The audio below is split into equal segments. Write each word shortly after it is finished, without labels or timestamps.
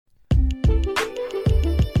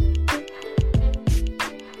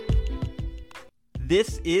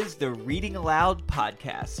This is the Reading Aloud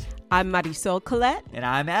podcast. I'm Marisol Colette. And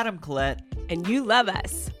I'm Adam Colette. And you love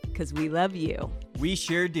us, because we love you. We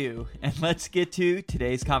sure do. And let's get to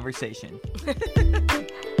today's conversation.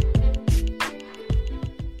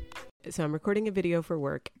 So I'm recording a video for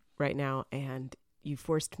work right now, and you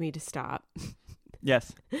forced me to stop.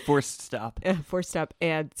 Yes, forced stop. Forced stop.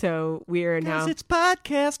 And so we are now... 'Cause it's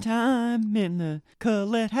podcast time in the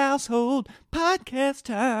Colette household. Podcast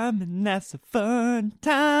time, and that's a fun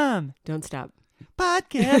time. Don't stop.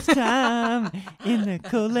 Podcast time in the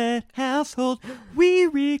Colette household. We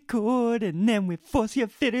record and then we force your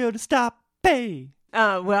video to stop. Hey!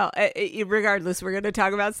 Regardless, we're going to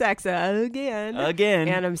talk about sex again.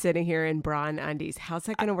 And I'm sitting here in bra and undies. How's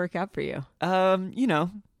that going to work out for you?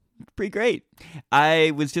 Pretty great.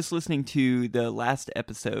 I was just listening to the last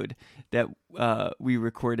episode that we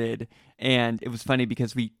recorded, and it was funny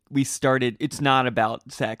because we started, it's not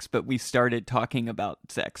about sex, but we started talking about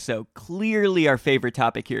sex. So clearly our favorite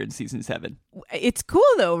topic here in season 7. It's cool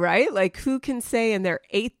though, right? Like, who can say in their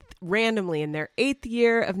randomly in their 8th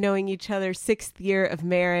year of knowing each other, 6th year of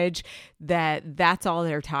marriage, that's all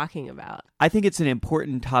they're talking about? I think it's an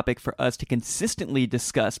important topic for us to consistently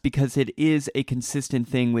discuss because it is a consistent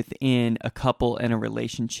thing within a couple and a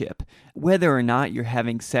relationship. Whether or not you're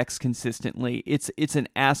having sex consistently, it's an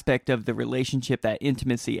aspect of the relationship, that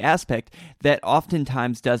intimacy aspect, that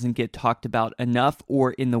oftentimes doesn't get talked about enough,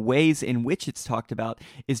 or in the ways in which it's talked about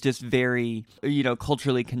is just very,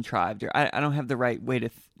 culturally contrived. Or I don't have the right way to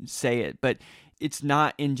say it, but it's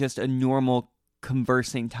not in just a normal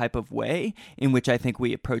conversing type of way in which I think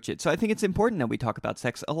we approach it. So I think it's important that we talk about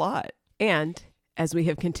sex a lot. And as we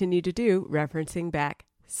have continued to do, referencing back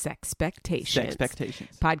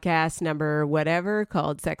Sexpectations. Podcast number whatever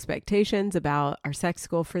called Sexpectations, about our sex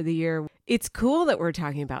goal for the year. It's cool that we're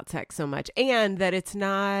talking about sex so much, and that it's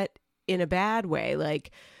not in a bad way. Like,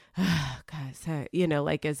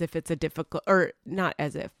 like as if it's a difficult, or not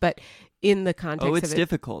as if, but in the context of it's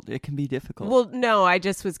difficult. It can be difficult. Well, no, I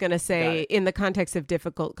just was going to say in the context of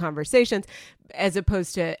difficult conversations, as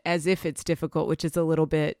opposed to as if it's difficult, which is a little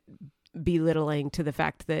bit belittling to the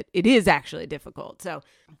fact that it is actually difficult. So,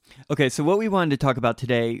 okay, so what we wanted to talk about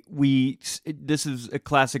today, this is a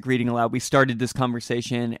classic Reading Aloud. We started this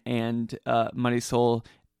conversation, and Marisol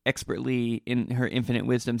expertly, in her infinite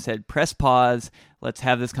wisdom, said, press pause, let's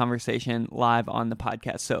have this conversation live on the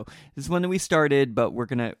podcast. So this is one that we started, but we're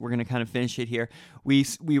gonna kind of finish it here. We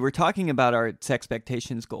were talking about our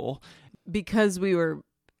Sexpectations goal because we were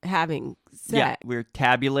having sex. Yeah, we were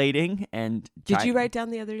tabulating. And did you write down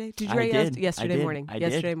the other day? Did you write yesterday morning? I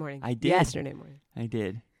did. Yesterday morning. I did. Yesterday morning. I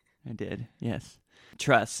did. Yes.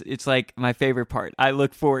 Trust. It's like my favorite part. I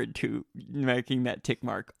look forward to making that tick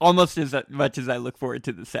mark almost as much as I look forward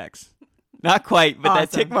to the sex. Not quite, but awesome.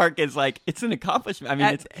 That tick mark is like, it's an accomplishment. I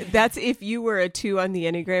mean, that's if you were a 2 on the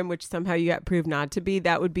Enneagram, which somehow you got proved not to be,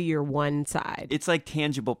 that would be your one side. It's like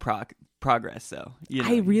tangible progress, though. I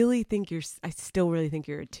still really think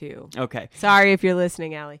you're a 2. Okay. Sorry if you're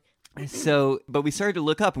listening, Allie. So, but we started to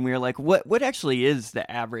look up, and we were like, what actually is the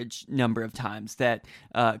average number of times that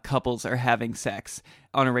couples are having sex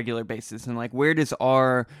on a regular basis? And like, where does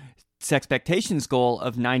our Sexpectations goal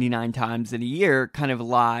of 99 times in a year kind of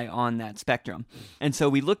lie on that spectrum? And so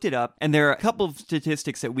we looked it up, and there are a couple of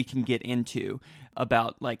statistics that we can get into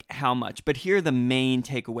about like how much, but here are the main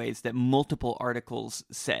takeaways that multiple articles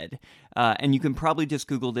said. And you can probably just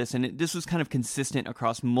Google this, and this was kind of consistent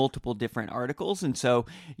across multiple different articles. And so,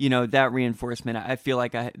 that reinforcement, I feel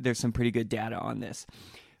like there's some pretty good data on this.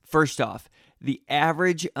 First off, the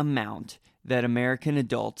average amount that American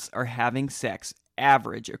adults are having sex,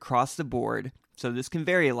 average across the board, so this can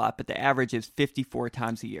vary a lot, but the average is 54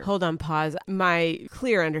 times a year. Hold on, pause. My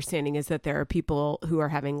clear understanding is that there are people who are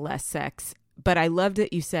having less sex, but I loved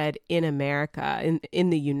that you said in America,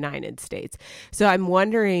 in the United States. So I'm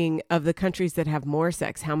wondering, of the countries that have more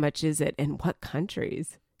sex, how much is it, and what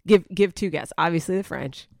countries? Give 2 guesses. Obviously the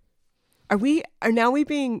French. This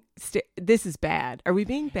is bad. Are we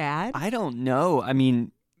being bad? I don't know. I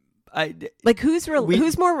mean,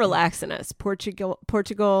 who's more relaxed than us? Portugal,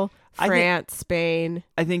 France, Spain.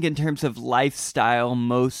 I think in terms of lifestyle,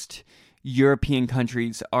 most European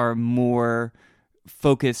countries are more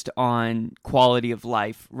focused on quality of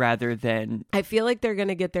life rather than... I feel like they're going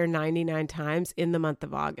to get their 99 times in the month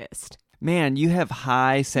of August. Man, you have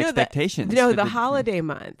high expectations. No, the holiday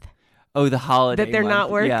month. Oh, the holiday that they're month.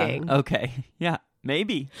 Not working. Yeah. Okay. Yeah.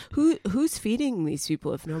 Maybe. Who's feeding these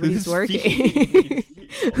people if nobody's working?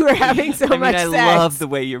 who are having so much I sex. love the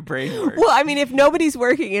way your brain works. Well, I mean, if nobody's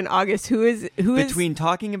working in August, who is Between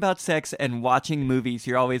talking about sex and watching movies,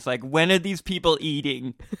 you're always like, when are these people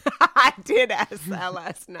eating? I did ask that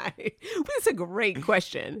last night. That's a great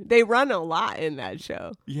question. They run a lot in that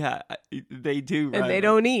show. Yeah, they do. And they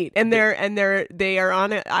don't eat. And they are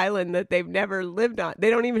on an island that they've never lived on. They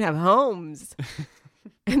don't even have homes.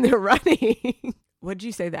 And they're running. What did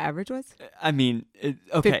you say the average was? I mean,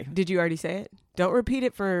 okay. Did you already say it? Don't repeat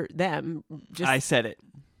it for them. I said it.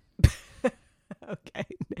 Okay.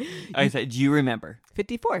 I said, do you remember?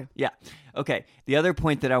 54. Yeah. Okay. The other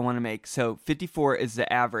point that I want to make, so 54 is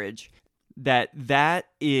the average, that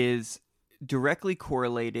is directly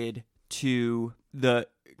correlated to the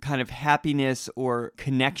kind of happiness or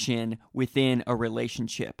connection within a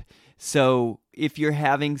relationship. So if you're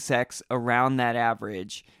having sex around that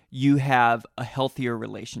average, you have a healthier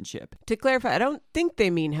relationship. To clarify, I don't think they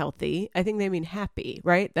mean healthy. I think they mean happy,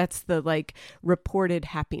 right? That's the reported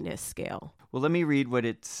happiness scale. Well, let me read what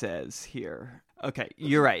it says here. Okay,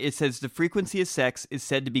 you're right. It says the frequency of sex is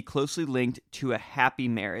said to be closely linked to a happy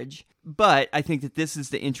marriage. But I think that this is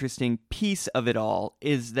the interesting piece of it all,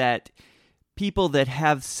 is that people that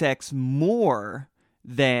have sex more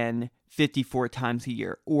than 54 times a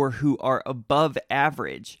year or who are above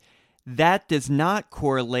average, that does not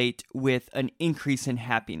correlate with an increase in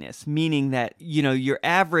happiness, meaning that, your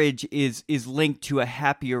average is linked to a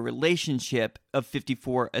happier relationship of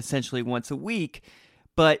 54 essentially once a week.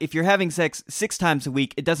 But if you're having sex 6 times a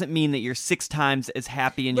week, it doesn't mean that you're 6 times as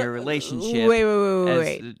happy in your relationship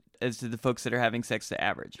Wait. as to the folks that are having sex to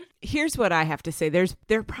average. Here's what I have to say.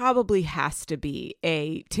 There probably has to be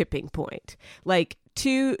a tipping point.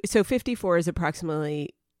 So 54 is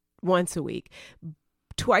approximately once a week.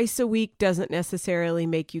 Twice a week doesn't necessarily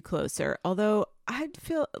make you closer, although I'd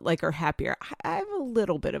feel or happier. I have a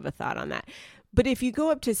little bit of a thought on that. But if you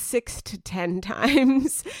go up to 6 to 10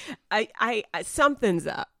 times, I something's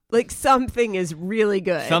up. Something is really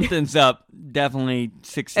good. Something's up. Definitely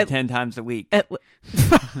 6 to 10 times a week.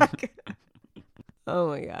 Oh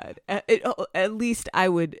my God. At least I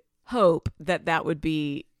would hope that would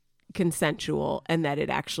be consensual and that it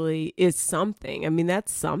actually is something. I mean,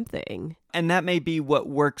 that's something. And that may be what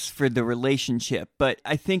works for the relationship. But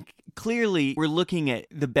I think clearly we're looking at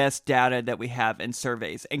the best data that we have in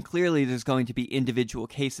surveys. And clearly there's going to be individual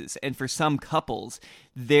cases. And for some couples,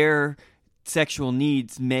 their sexual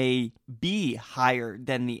needs may be higher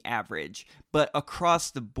than the average. But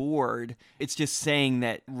across the board, it's just saying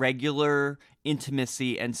that regular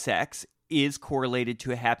intimacy and sex is correlated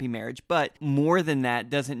to a happy marriage, but more than that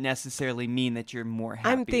doesn't necessarily mean that you're more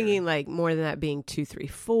happier. I'm thinking more than that being 2, 3,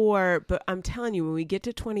 4, but I'm telling you, when we get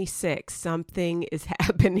to 26, something is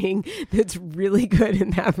happening that's really good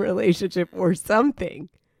in that relationship or something.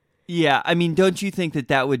 Yeah, I mean, don't you think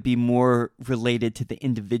that would be more related to the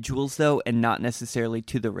individuals, though, and not necessarily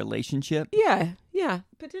to the relationship? Yeah,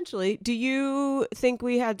 potentially. Do you think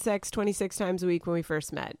we had sex 26 times a week when we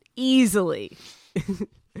first met? Easily.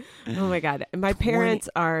 Oh my God. My parents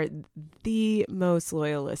are the most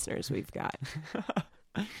loyal listeners we've got.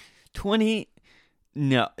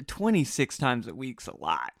 26 times a week's a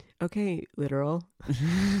lot. Okay, literal.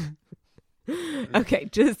 Okay,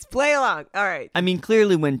 just play along. All right. I mean,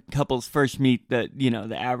 clearly when couples first meet,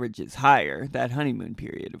 the average is higher, that honeymoon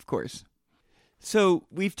period, of course. So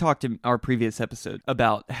we've talked in our previous episode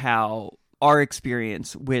about how our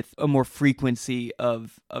experience with a more frequency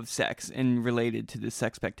of sex and related to the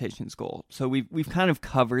sexpectations goal. So we've kind of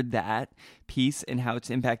covered that piece and how it's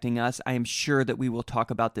impacting us. I am sure that we will talk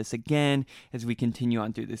about this again as we continue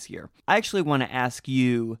on through this year. I actually want to ask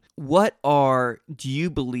you, do you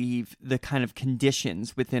believe the kind of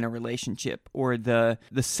conditions within a relationship or the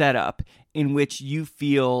setup in which you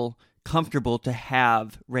feel comfortable to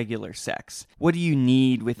have regular sex? What do you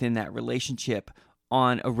need within that relationship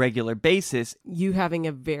on a regular basis? You having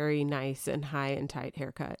a very nice and high and tight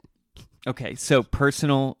haircut. Okay, so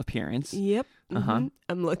personal appearance. Yep. Mm-hmm.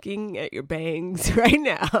 I'm looking at your bangs right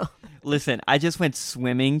now. Listen, I just went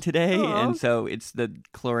swimming today, and so it's the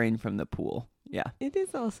chlorine from the pool. Yeah. It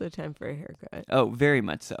is also time for a haircut. Oh, very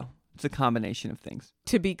much so. It's a combination of things.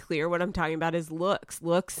 To be clear, what I'm talking about is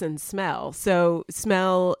looks and smell. So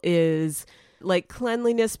smell is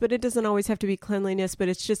cleanliness, but it doesn't always have to be cleanliness. But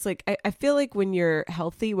it's just I feel like when you're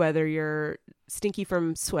healthy, whether you're stinky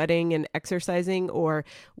from sweating and exercising or,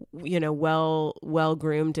 well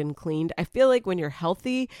groomed and cleaned, I feel like when you're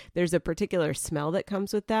healthy, there's a particular smell that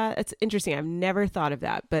comes with that. It's interesting. I've never thought of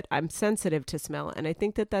that, but I'm sensitive to smell. And I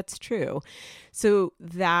think that that's true. So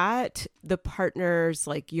that the partner's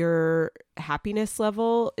your happiness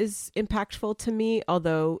level is impactful to me.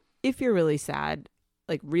 Although if you're really sad,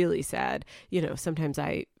 like really sad, sometimes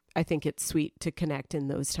I think it's sweet to connect in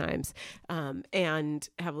those times, and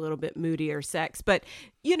have a little bit moodier sex. But,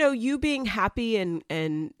 you being happy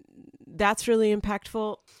and that's really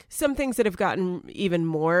impactful. Some things that have gotten even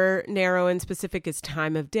more narrow and specific is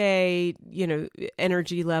time of day,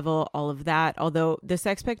 energy level, all of that. Although this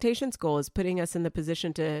expectations goal is putting us in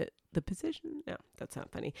putting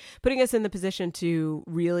us in the position to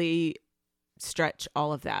really stretch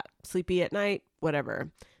all of that. Sleepy at night,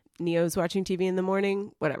 whatever. Neo's watching TV in the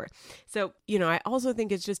morning, whatever. So, I also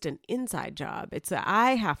think it's just an inside job. It's that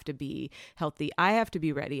I have to be healthy. I have to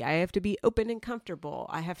be ready. I have to be open and comfortable.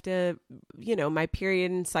 I have to, my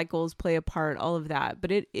period and cycles play a part, all of that.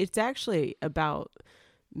 But it's actually about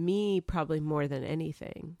me probably more than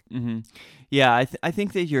anything. Mm-hmm. Yeah, I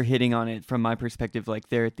think that you're hitting on it from my perspective, like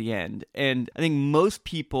there at the end. And I think most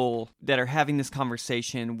people that are having this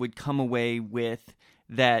conversation would come away with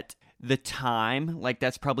that the time, like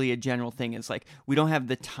that's probably a general thing, is like we don't have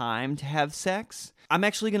the time to have sex. I'm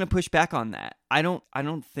actually going to push back on that. I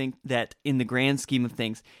don't think that in the grand scheme of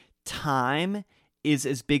things, time is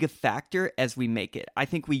as big a factor as we make it. I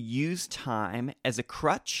think we use time as a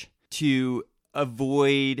crutch to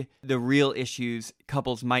avoid the real issues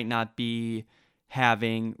couples might not be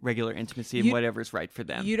having regular intimacy and whatever's right for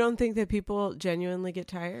them. You don't think that people genuinely get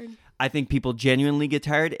tired? I think people genuinely get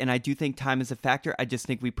tired, and I do think time is a factor. I just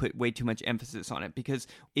think we put way too much emphasis on it, because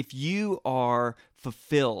if you are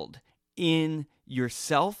fulfilled in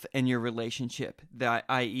yourself and your relationship, that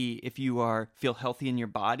i.e. if you feel healthy in your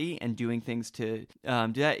body and doing things to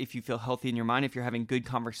do that, if you feel healthy in your mind, if you're having good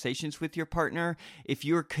conversations with your partner, if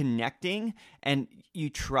you're connecting and you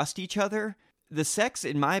trust each other, the sex,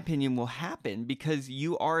 in my opinion, will happen because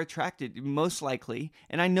you are attracted, most likely,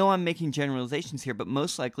 and I know I'm making generalizations here, but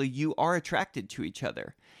most likely you are attracted to each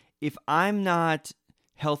other. If I'm not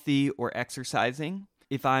healthy or exercising,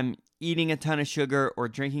 if I'm eating a ton of sugar or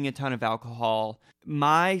drinking a ton of alcohol,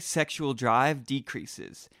 my sexual drive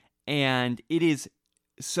decreases. And it is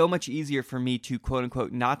so much easier for me to, quote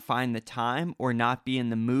unquote, not find the time or not be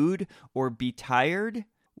in the mood or be tired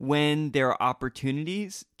when there are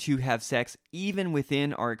opportunities to have sex, even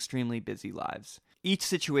within our extremely busy lives. Each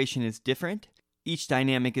situation is different. Each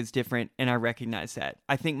dynamic is different, and I recognize that.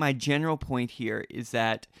 I think my general point here is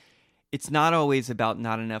that it's not always about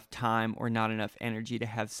not enough time or not enough energy to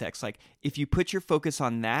have sex. Like, if you put your focus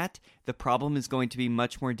on that, the problem is going to be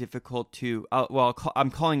much more difficult to,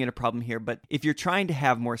 I'm calling it a problem here, but if you're trying to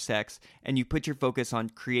have more sex and you put your focus on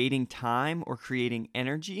creating time or creating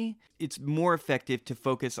energy, it's more effective to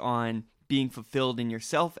focus on being fulfilled in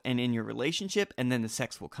yourself and in your relationship, and then the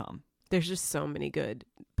sex will come. There's just so many good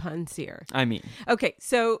puns here. I mean. Okay,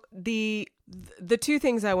 so the two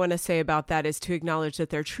things I want to say about that is to acknowledge that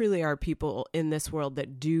there truly are people in this world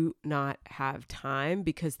that do not have time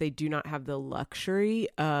because they do not have the luxury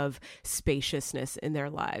of spaciousness in their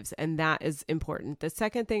lives. And that is important. The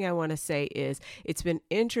second thing I want to say is it's been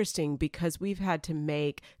interesting because we've had to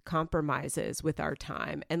make compromises with our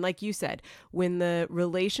time. And like you said, when the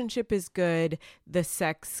relationship is good, the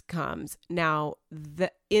sex comes. Now,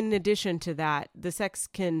 in addition to that, the sex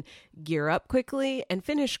can gear up quickly and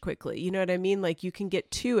finish quickly. You know what I mean? Like you can get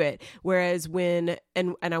to it. Whereas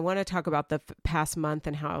and I want to talk about the past month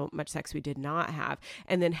and how much sex we did not have,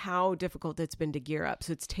 and then how difficult it's been to gear up.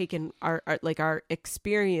 So it's taken our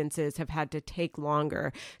experiences have had to take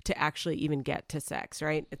longer to actually even get to sex,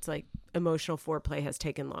 right? It's like emotional foreplay has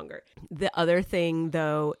taken longer. The other thing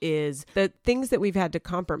though is the things that we've had to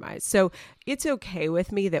compromise. So it's okay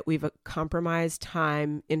with me that we've compromised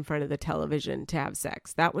time in front of the television to have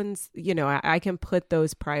sex. That one's, I can put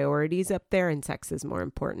those priorities up there and sex is more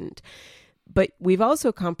important. But we've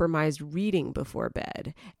also compromised reading before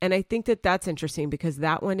bed. And I think that that's interesting because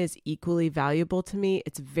that one is equally valuable to me.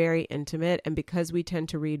 It's very intimate. And because we tend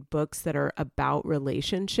to read books that are about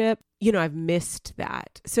relationship, I've missed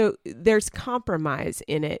that. So there's compromise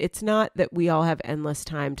in it. It's not that we all have endless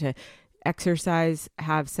time to exercise,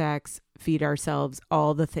 have sex, feed ourselves,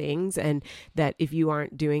 all the things. And that if you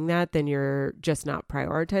aren't doing that, then you're just not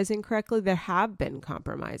prioritizing correctly. There have been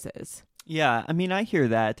compromises. Yeah, I mean, I hear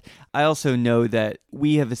that. I also know that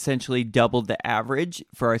we have essentially doubled the average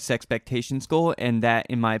for our sexpectations goal, and that,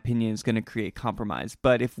 in my opinion, is going to create compromise.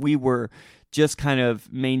 But if we were just kind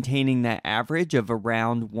of maintaining that average of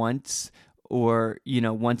around once or,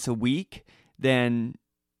 once a week, then,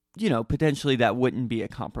 potentially that wouldn't be a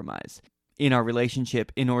compromise in our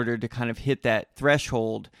relationship in order to kind of hit that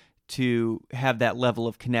threshold to have that level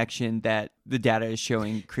of connection that the data is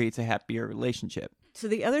showing creates a happier relationship. So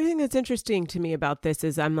the other thing that's interesting to me about this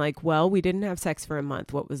is I'm like, well, we didn't have sex for a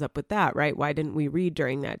month. What was up with that, right? Why didn't we read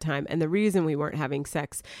during that time? And the reason we weren't having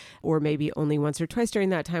sex, or maybe only once or twice during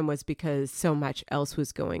that time, was because so much else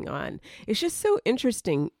was going on. It's just so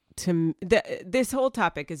interesting to this whole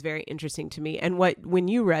topic is very interesting to me. And when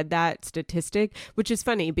you read that statistic, which is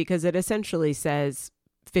funny because it essentially says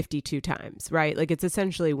 52 times, right? Like it's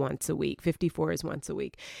essentially once a week. 54 is once a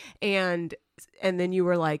week. And then you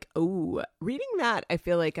were like, oh, reading that, I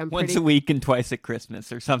feel like I'm once a week and twice at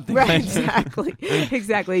Christmas or something. Right, like exactly.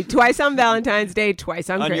 Exactly. Twice on Valentine's Day,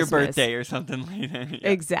 twice on Christmas. your birthday or something like that. Yeah.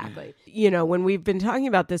 Exactly. You know, when we've been talking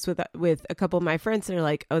about this with a couple of my friends, they're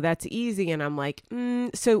like, oh, that's easy. And I'm like,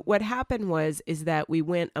 So what happened is that we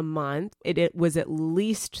went a month. It was at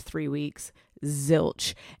least 3 weeks,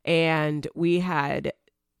 zilch. And we had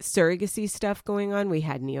surrogacy stuff going on. We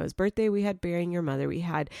had Neo's birthday. We had burying your mother. We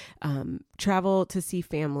had travel to see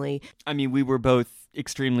family. I mean, we were both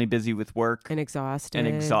extremely busy with work. And exhausted.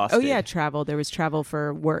 Oh, yeah, travel. There was travel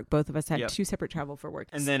for work. Both of us had Yep. 2 separate travel for work.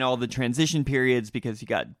 And then all the transition periods because you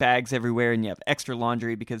got bags everywhere and you have extra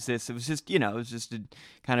laundry because it was just, it was just a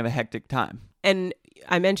kind of a hectic time. And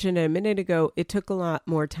I mentioned a minute ago, it took a lot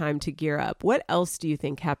more time to gear up. What else do you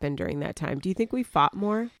think happened during that time? Do you think we fought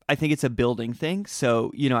more? I think it's a building thing.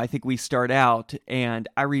 So, I think we start out, and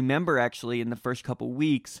I remember actually in the first couple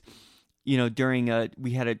weeks,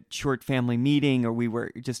 we had a short family meeting, or we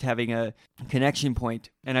were just having a connection point,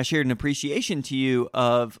 and I shared an appreciation to you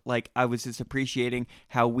of, like, I was just appreciating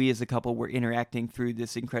how we as a couple were interacting through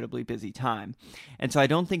this incredibly busy time. And so I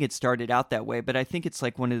don't think it started out that way, but I think it's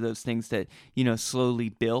like one of those things that, slowly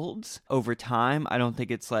builds over time. I don't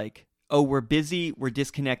think it's like, oh, we're busy, we're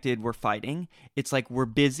disconnected, we're fighting. It's like we're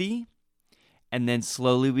busy, and then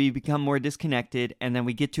slowly we become more disconnected, and then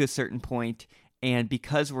we get to a certain point. And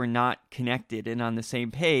because we're not connected and on the same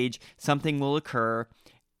page, something will occur,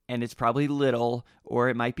 and it's probably little, or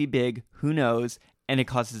it might be big, who knows, and it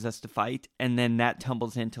causes us to fight. And then that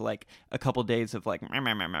tumbles into like a couple days of like,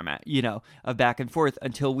 of back and forth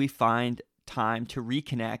until we find time to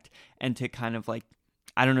reconnect and to kind of like,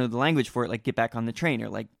 I don't know the language for it, like get back on the train or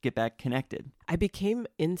like get back connected. I became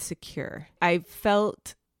insecure. I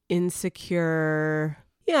felt insecure.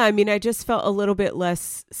 Yeah, I mean, I just felt a little bit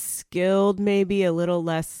less skilled, maybe a little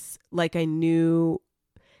less like I knew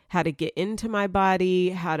how to get into my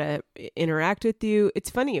body, how to interact with you.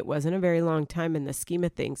 It's funny, it wasn't a very long time in the scheme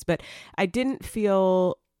of things, but I didn't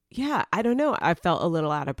feel, I don't know. I felt a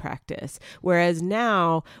little out of practice. Whereas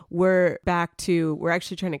now we're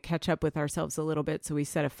actually trying to catch up with ourselves a little bit. So we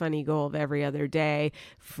set a funny goal of every other day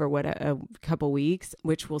for a couple weeks,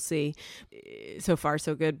 which we'll see. So far,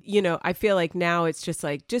 so good. I feel like now it's just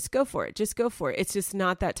like, just go for it. Just go for it. It's just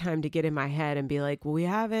not that time to get in my head and be like, well, we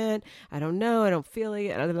haven't, I don't know. I don't feel like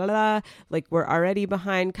it. Blah, blah, blah. Like we're already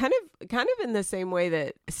behind, kind of in the same way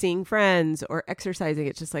that seeing friends or exercising.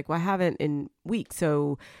 It's just like, well, I haven't in weeks.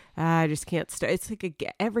 So I just can't start. It's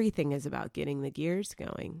like everything is about getting the gears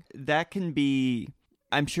going. That can be,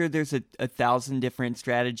 I'm sure there's a 1,000 different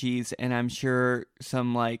strategies, and I'm sure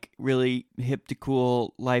some like really hip to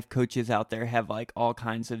cool life coaches out there have like all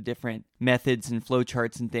kinds of different methods and flow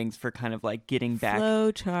charts and things for kind of like getting back.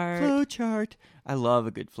 Flow chart. I love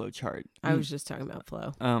a good flow chart. I was just talking about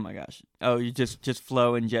flow. Oh my gosh. Oh, you just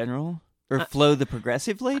flow in general? Or flow the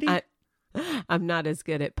progressive lady? I'm not as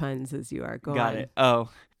good at puns as you are. Got it. Oh,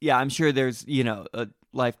 yeah. I'm sure there's, a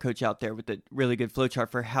life coach out there with a really good flowchart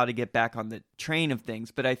for how to get back on the train of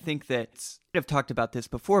things. But I think that I've talked about this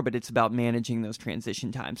before, but it's about managing those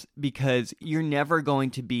transition times, because you're never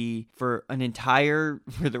going to be for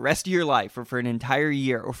the rest of your life, or for an entire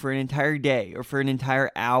year, or for an entire day, or for an entire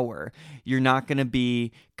hour. You're not going to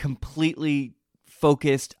be completely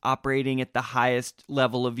focused, operating at the highest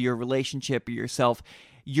level of your relationship or yourself.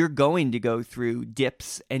 You're going to go through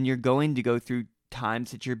dips, and you're going to go through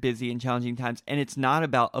times that you're busy and challenging times. And it's not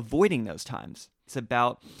about avoiding those times. It's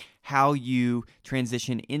about how you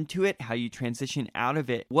transition into it, how you transition out of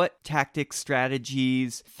it, what tactics,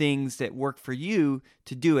 strategies, things that work for you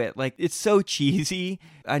to do it. Like, it's so cheesy.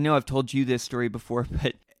 I know I've told you this story before,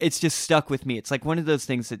 but it's just stuck with me. It's like one of those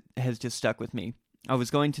things that has just stuck with me. I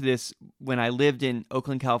was going to this when I lived in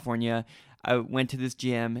Oakland, California. I went to this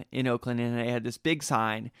gym in Oakland, and I had this big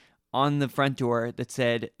sign on the front door that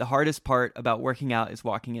said, the hardest part about working out is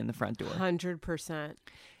walking in the front door. 100%.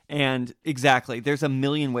 And exactly, there's a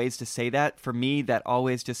million ways to say that. For me, that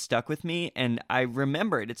always just stuck with me, and I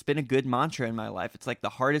remember it. It's been a good mantra in my life. It's like the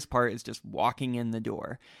hardest part is just walking in the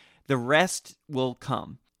door. The rest will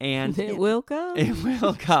come. And it will come? It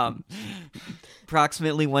will come.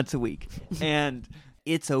 Approximately once a week. And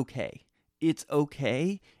it's okay. It's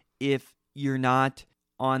okay if you're not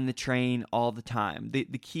on the train all the time. The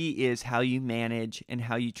key is how you manage and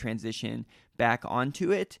how you transition back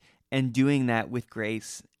onto it, and doing that with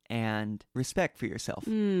grace and respect for yourself.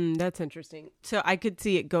 That's interesting. So I could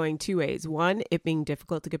see it going two ways. One, it being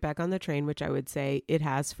difficult to get back on the train, which I would say it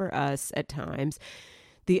has for us at times.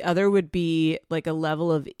 The other would be like a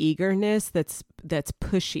level of eagerness that's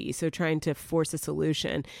pushy. So trying to force a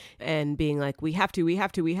solution and being like, we have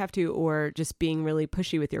to, or just being really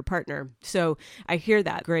pushy with your partner. So I hear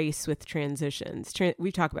that grace with transitions.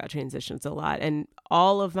 We talk about transitions a lot, and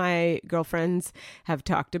all of my girlfriends have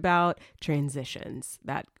talked about transitions,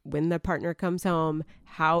 that when the partner comes home,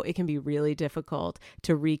 how it can be really difficult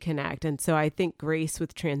to reconnect. And so I think grace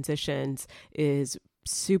with transitions is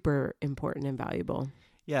super important and valuable.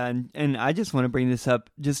 Yeah, and I just want to bring this up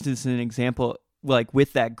just as an example, like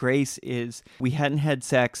with that grace is we hadn't had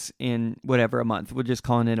sex in whatever, a month. We're just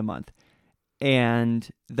calling it a month. And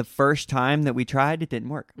the first time that we tried, it didn't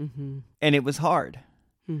work. Mm-hmm. And it was hard.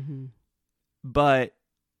 Mm-hmm. But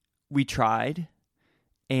we tried,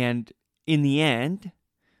 and in the end,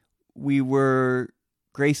 we were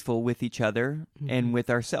graceful with each other and with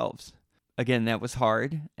ourselves. Again, that was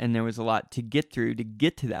hard, and there was a lot to get through to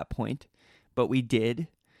get to that point. But we did.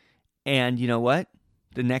 And you know what?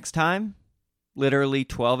 The next time, literally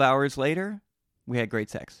 12 hours later, we had great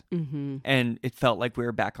sex. Mm-hmm. And it felt like we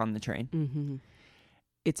were back on the train. Mm-hmm.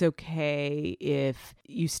 It's okay if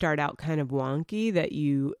you start out kind of wonky, that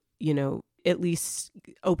you know, at least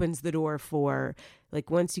opens the door for, like,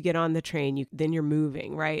 once you get on the train, then you're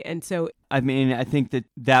moving, right? And so, I mean, I think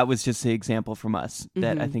that was just the example from us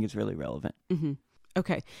that I think is really relevant. Mm-hmm.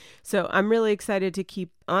 Okay. So I'm really excited to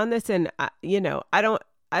keep on this. And, I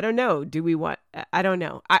don't know. Do we want, I don't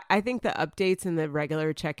know. I think the updates and the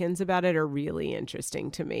regular check-ins about it are really interesting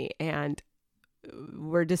to me. And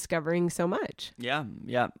we're discovering so much. Yeah,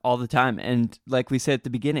 all the time. And like we said at the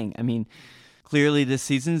beginning, I mean, clearly this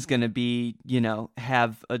season is going to be,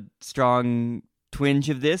 have a strong twinge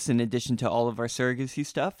of this in addition to all of our surrogacy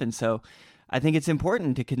stuff. And so I think it's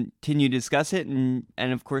important to continue to discuss it. And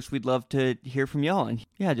of course, we'd love to hear from y'all. And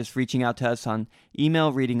yeah, just reaching out to us on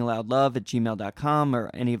email, readingaloudlove@gmail.com,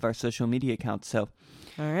 or any of our social media accounts. So,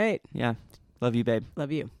 all right. Yeah. Love you, babe.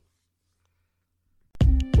 Love you.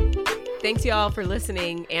 Thanks, y'all, for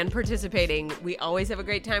listening and participating. We always have a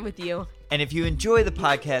great time with you. And if you enjoy the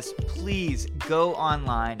podcast, please go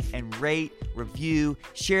online and rate, review,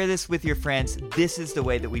 share this with your friends. This is the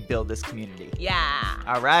way that we build this community. Yeah.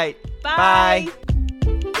 All right. Bye.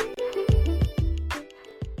 Bye.